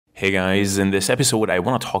Hey guys, in this episode I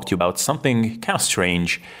want to talk to you about something kind of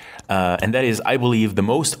strange, and that is, I believe, the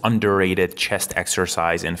most underrated chest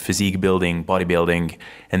exercise in physique building, bodybuilding,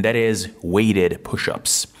 and that is weighted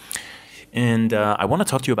push-ups. And I want to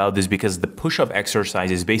talk to you about this because the push-up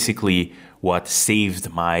exercise is basically what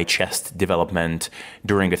saved my chest development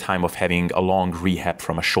during a time of having a long rehab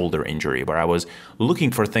from a shoulder injury, where I was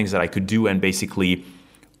looking for things that I could do, and basically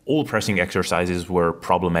all pressing exercises were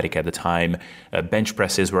problematic at the time. Bench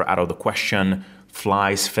presses were out of the question.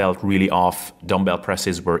 Flies felt really off. Dumbbell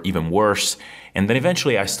presses were even worse. And then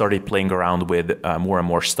eventually I started playing around with more and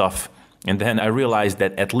more stuff. And then I realized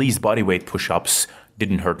that at least bodyweight push-ups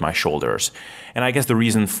didn't hurt my shoulders. And I guess the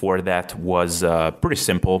reason for that was pretty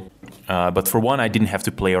simple. But for one, I didn't have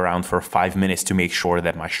to play around for 5 minutes to make sure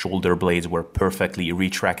that my shoulder blades were perfectly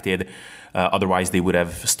retracted. Otherwise, they would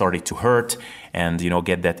have started to hurt and,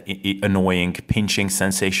 get that annoying pinching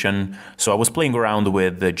sensation. So I was playing around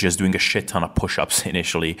with just doing a shit ton of push-ups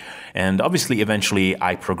initially. And obviously, eventually,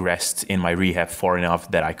 I progressed in my rehab far enough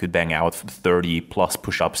that I could bang out 30 plus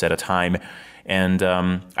push-ups at a time. And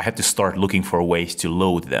I had to start looking for ways to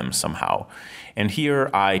load them somehow. And here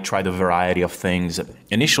I tried a variety of things.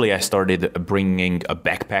 Initially, I started bringing a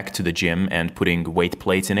backpack to the gym and putting weight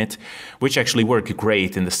plates in it, which actually worked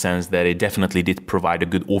great in the sense that it definitely did provide a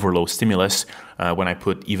good overload stimulus. When I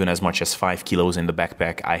put even as much as 5 kilos in the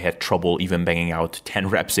backpack, I had trouble even banging out 10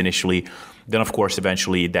 reps initially. Then, of course,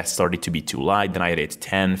 eventually that started to be too light. Then I did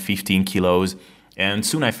 10, 15 kilos. And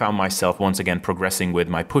soon I found myself once again progressing with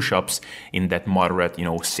my push-ups in that moderate,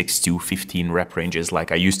 6 to 15 rep ranges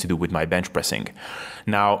like I used to do with my bench pressing.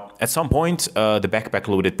 Now, at some point, the backpack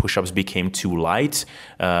loaded push-ups became too light.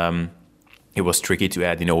 It was tricky to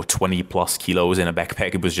add, 20 plus kilos in a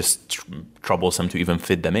backpack. It was just troublesome to even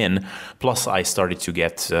fit them in. Plus, I started to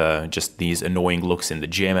get just these annoying looks in the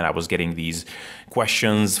gym, and I was getting these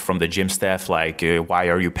questions from the gym staff like, why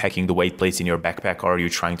are you packing the weight plates in your backpack? Are you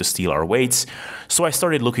trying to steal our weights? So I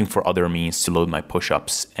started looking for other means to load my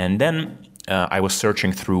push-ups. And then I was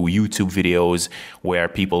searching through YouTube videos where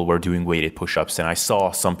people were doing weighted push-ups, and I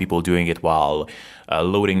saw some people doing it while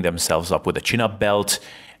loading themselves up with a chin-up belt.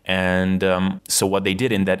 And so what they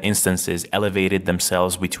did in that instance is elevated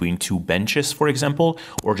themselves between two benches, for example,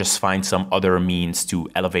 or just find some other means to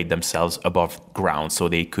elevate themselves above ground so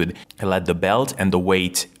they could let the belt and the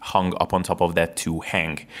weight hung up on top of that to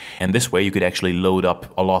hang. And this way you could actually load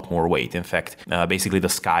up a lot more weight. In fact, basically the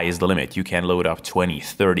sky is the limit. You can load up 20,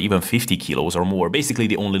 30, even 50 kilos or more. Basically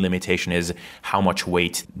the only limitation is how much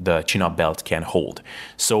weight the chin-up belt can hold.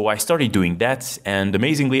 So I started doing that, and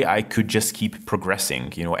amazingly I could just keep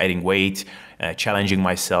progressing, adding weight, challenging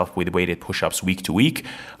myself with weighted push-ups week to week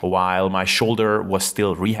while my shoulder was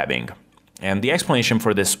still rehabbing. And the explanation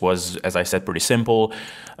for this was, as I said, pretty simple.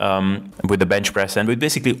 With the bench press and with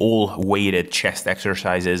basically all weighted chest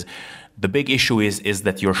exercises, the big issue is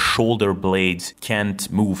that your shoulder blades can't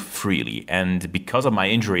move freely. And because of my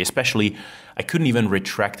injury, especially, I couldn't even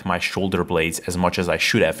retract my shoulder blades as much as I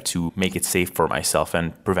should have to make it safe for myself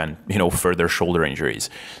and prevent, further shoulder injuries.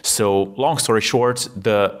 So long story short,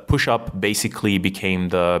 the push-up basically became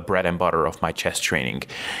the bread and butter of my chest training.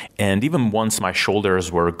 And even once my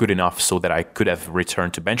shoulders were good enough so that I could have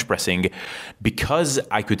returned to bench pressing, because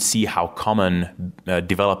I could see how common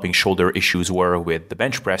developing shoulder issues were with the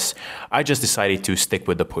bench press, I just decided to stick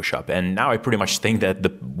with the push-up. And now I pretty much think that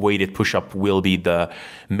the weighted push-up will be the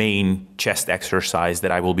main chest exercise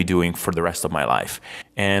that I will be doing for the rest of my life.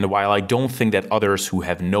 And while I don't think that others who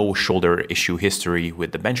have no shoulder issue history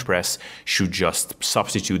with the bench press should just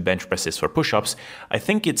substitute bench presses for push-ups, I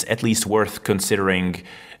think it's at least worth considering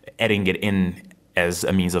adding it in as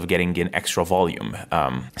a means of getting in extra volume,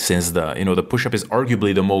 since the push-up is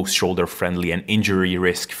arguably the most shoulder-friendly and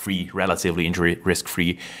relatively injury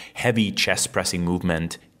risk-free, heavy chest pressing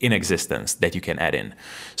movement in existence that you can add in.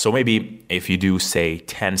 So maybe if you do, say,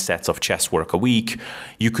 10 sets of chest work a week,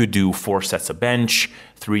 you could do 4 sets of bench,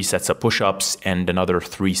 3 sets of push-ups, and another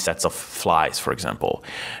 3 sets of flies, for example.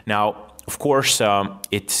 Now, of course,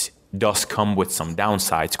 it does come with some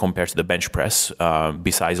downsides compared to the bench press,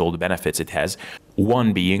 besides all the benefits it has.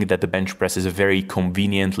 One being that the bench press is a very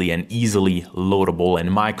conveniently and easily loadable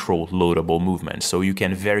and micro-loadable movement. So you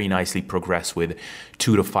can very nicely progress with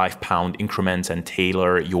 2 to 5 pound increments and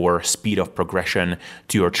tailor your speed of progression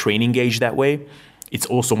to your training gauge that way. It's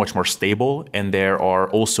also much more stable, and there are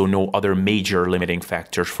also no other major limiting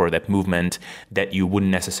factors for that movement that you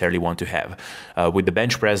wouldn't necessarily want to have. With the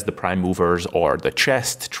bench press, the prime movers are the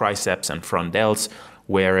chest, triceps, and front delts,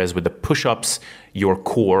 whereas with the push-ups, your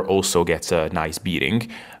core also gets a nice beating.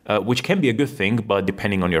 which can be a good thing, but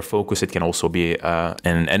depending on your focus, it can also be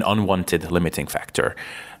an unwanted limiting factor.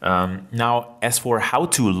 Now, as for how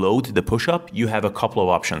to load the push-up, you have a couple of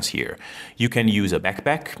options here. You can use a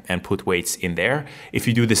backpack and put weights in there. If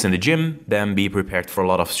you do this in the gym, then be prepared for a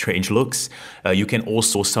lot of strange looks. You can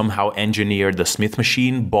also somehow engineer the Smith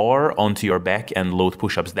machine bar onto your back and load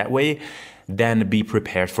push-ups that way. Then be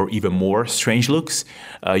prepared for even more strange looks.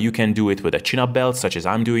 You can do it with a chin-up belt, such as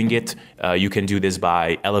I'm doing it. You can do this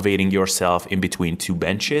by elevating yourself in between two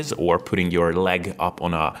benches or putting your leg up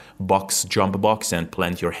on a jump box and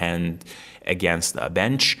plant your hand against a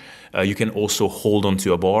bench. You can also hold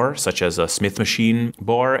onto a bar, such as a Smith machine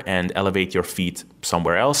bar, and elevate your feet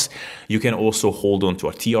somewhere else. You can also hold onto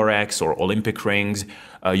a TRX or Olympic rings.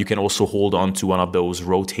 You can also hold on to one of those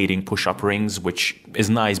rotating push-up rings, which is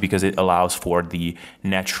nice because it allows for the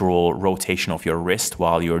natural rotation of your wrist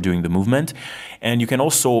while you're doing the movement. And you can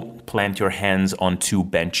also plant your hands on two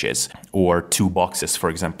benches or two boxes, for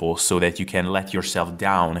example, so that you can let yourself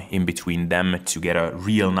down in between them to get a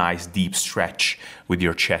real nice deep stretch with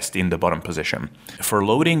your chest in the bottom position. For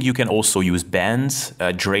loading, you can also use bands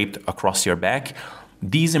draped across your back.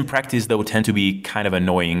 These in practice, though, tend to be kind of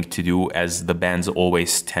annoying to do, as the bands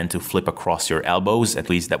always tend to flip across your elbows. At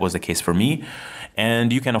least that was the case for me.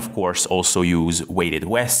 And you can, of course, also use weighted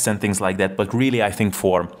vests and things like that. But really, I think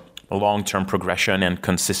for long-term progression and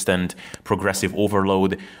consistent progressive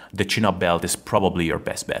overload, the chin-up belt is probably your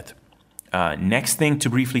best bet. Next thing to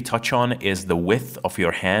briefly touch on is the width of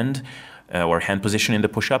your hand or hand position in the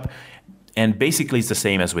push-up. And basically, it's the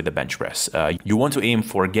same as with the bench press. You want to aim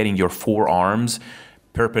for getting your forearms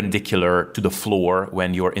perpendicular to the floor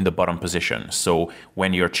when you're in the bottom position. So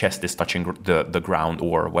when your chest is touching the ground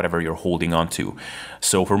or whatever you're holding onto.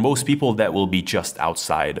 So for most people, that will be just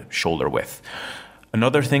outside shoulder width.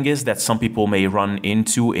 Another thing is that some people may run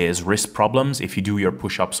into is wrist problems if you do your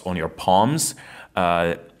push-ups on your palms.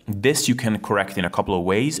 This you can correct in a couple of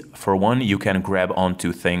ways. For one, you can grab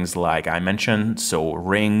onto things like I mentioned, so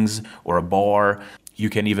rings or a bar. You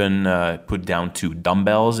can even put down two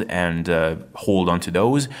dumbbells and hold onto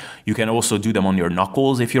those. You can also do them on your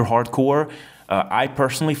knuckles if you're hardcore. I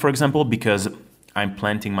personally, for example, because I'm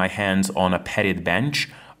planting my hands on a padded bench,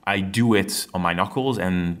 I do it on my knuckles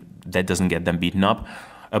and that doesn't get them beaten up.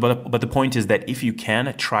 But the point is that if you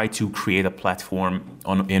can, try to create a platform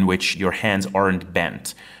in which your hands aren't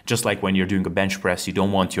bent. Just like when you're doing a bench press, you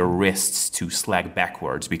don't want your wrists to sag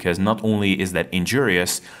backwards, because not only is that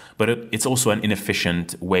injurious, but it's also an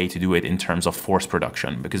inefficient way to do it in terms of force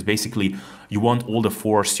production, because basically you want all the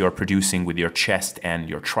force you're producing with your chest and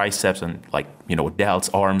your triceps and delts,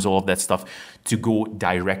 arms, all of that stuff to go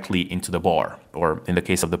directly into the bar, or in the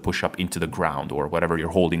case of the push-up, into the ground or whatever you're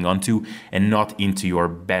holding onto, and not into your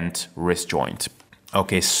bent wrist joint.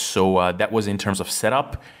 Okay, so that was in terms of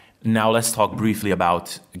setup. Now let's talk briefly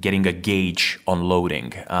about getting a gauge on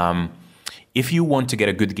loading. If you want to get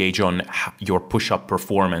a good gauge on your push-up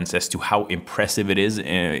performance as to how impressive it is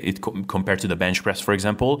compared to the bench press, for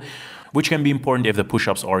example, which can be important if the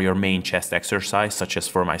push-ups are your main chest exercise, such as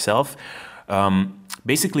for myself,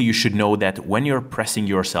 basically you should know that when you're pressing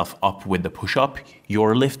yourself up with the push-up,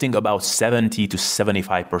 you're lifting about 70 to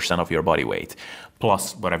 75% of your body weight,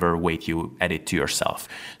 plus whatever weight you added to yourself.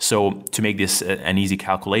 So to make this an easy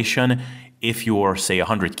calculation, if you're, say,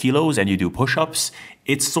 100 kilos and you do push-ups,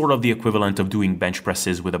 it's sort of the equivalent of doing bench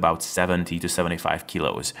presses with about 70 to 75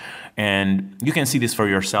 kilos. And you can see this for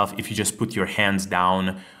yourself if you just put your hands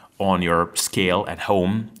down on your scale at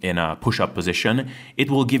home in a push-up position. It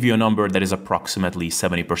will give you a number that is approximately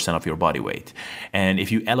 70% of your body weight. And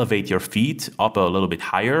if you elevate your feet up a little bit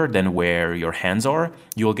higher than where your hands are,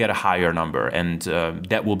 you'll get a higher number, and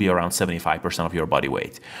that will be around 75% of your body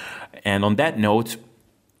weight. And on that note,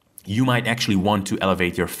 you might actually want to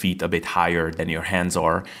elevate your feet a bit higher than your hands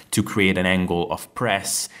are to create an angle of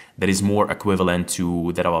press that is more equivalent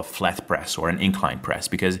to that of a flat press or an incline press.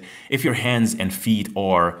 Because if your hands and feet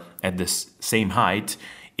are at the same height,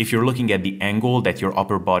 if you're looking at the angle that your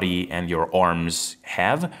upper body and your arms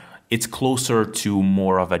have, it's closer to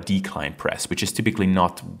more of a decline press, which is typically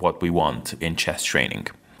not what we want in chest training.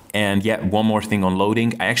 And yeah, one more thing on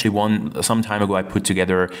loading. Some time ago, I put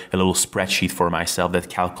together a little spreadsheet for myself that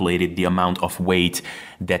calculated the amount of weight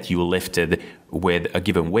that you lifted with a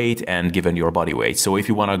given weight and given your body weight. So if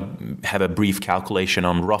you want to have a brief calculation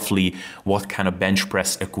on roughly what kind of bench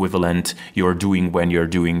press equivalent you're doing when you're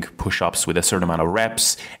doing push-ups with a certain amount of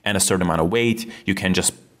reps and a certain amount of weight, you can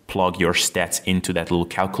just plug your stats into that little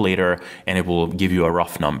calculator and it will give you a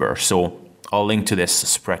rough number. So I'll link to this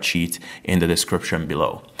spreadsheet in the description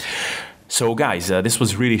below. So guys, this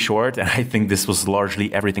was really short, and I think this was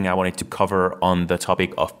largely everything I wanted to cover on the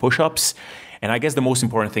topic of push-ups. And I guess the most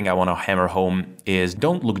important thing I want to hammer home is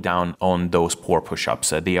don't look down on those poor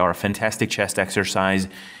push-ups. They are a fantastic chest exercise.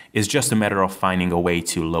 It's just a matter of finding a way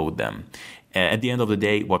to load them. At the end of the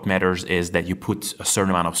day, what matters is that you put a certain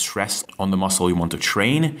amount of stress on the muscle you want to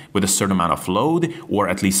train with a certain amount of load, or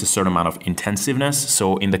at least a certain amount of intensiveness.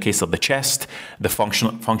 So in the case of the chest, the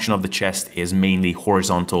function of the chest is mainly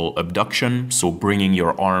horizontal abduction, so bringing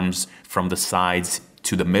your arms from the sides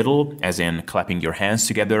to the middle, as in clapping your hands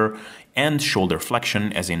together, and shoulder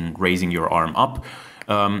flexion, as in raising your arm up.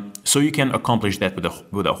 So you can accomplish that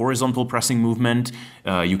with a horizontal pressing movement.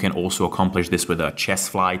 You can also accomplish this with a chest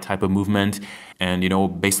fly type of movement. And,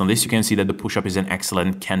 based on this, you can see that the push-up is an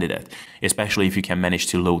excellent candidate, especially if you can manage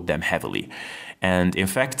to load them heavily. And in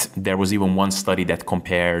fact, there was even one study that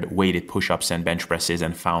compared weighted push-ups and bench presses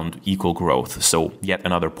and found equal growth. So yet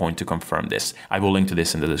another point to confirm this. I will link to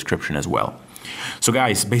this in the description as well. So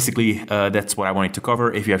guys, basically, that's what I wanted to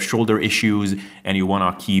cover. If you have shoulder issues and you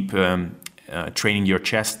want to keep training your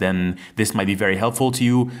chest, then this might be very helpful to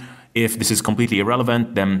you. If this is completely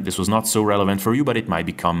irrelevant, then this was not so relevant for you, but it might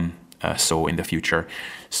become so in the future.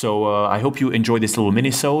 So I hope you enjoyed this little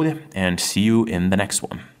mini-sode, and see you in the next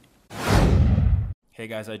one. Hey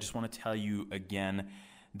guys, I just want to tell you again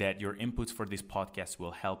that your inputs for this podcast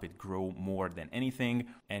will help it grow more than anything,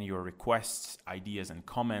 and your requests, ideas, and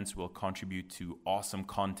comments will contribute to awesome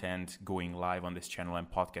content going live on this channel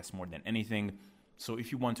and podcast more than anything. So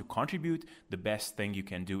if you want to contribute, the best thing you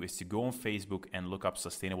can do is to go on Facebook and look up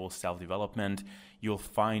Sustainable Self-Development. You'll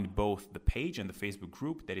find both the page and the Facebook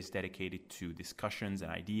group that is dedicated to discussions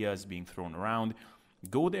and ideas being thrown around.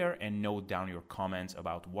 Go there and note down your comments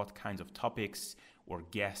about what kinds of topics or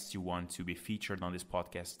guests you want to be featured on this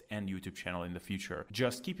podcast and YouTube channel in the future.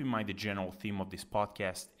 Just keep in mind the general theme of this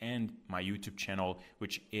podcast and my YouTube channel,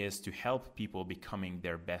 which is to help people becoming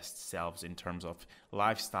their best selves in terms of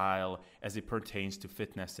lifestyle as it pertains to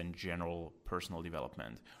fitness and general personal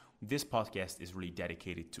development. This podcast is really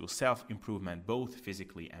dedicated to self-improvement, both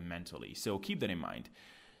physically and mentally. So keep that in mind.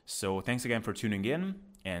 So thanks again for tuning in,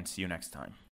 and see you next time.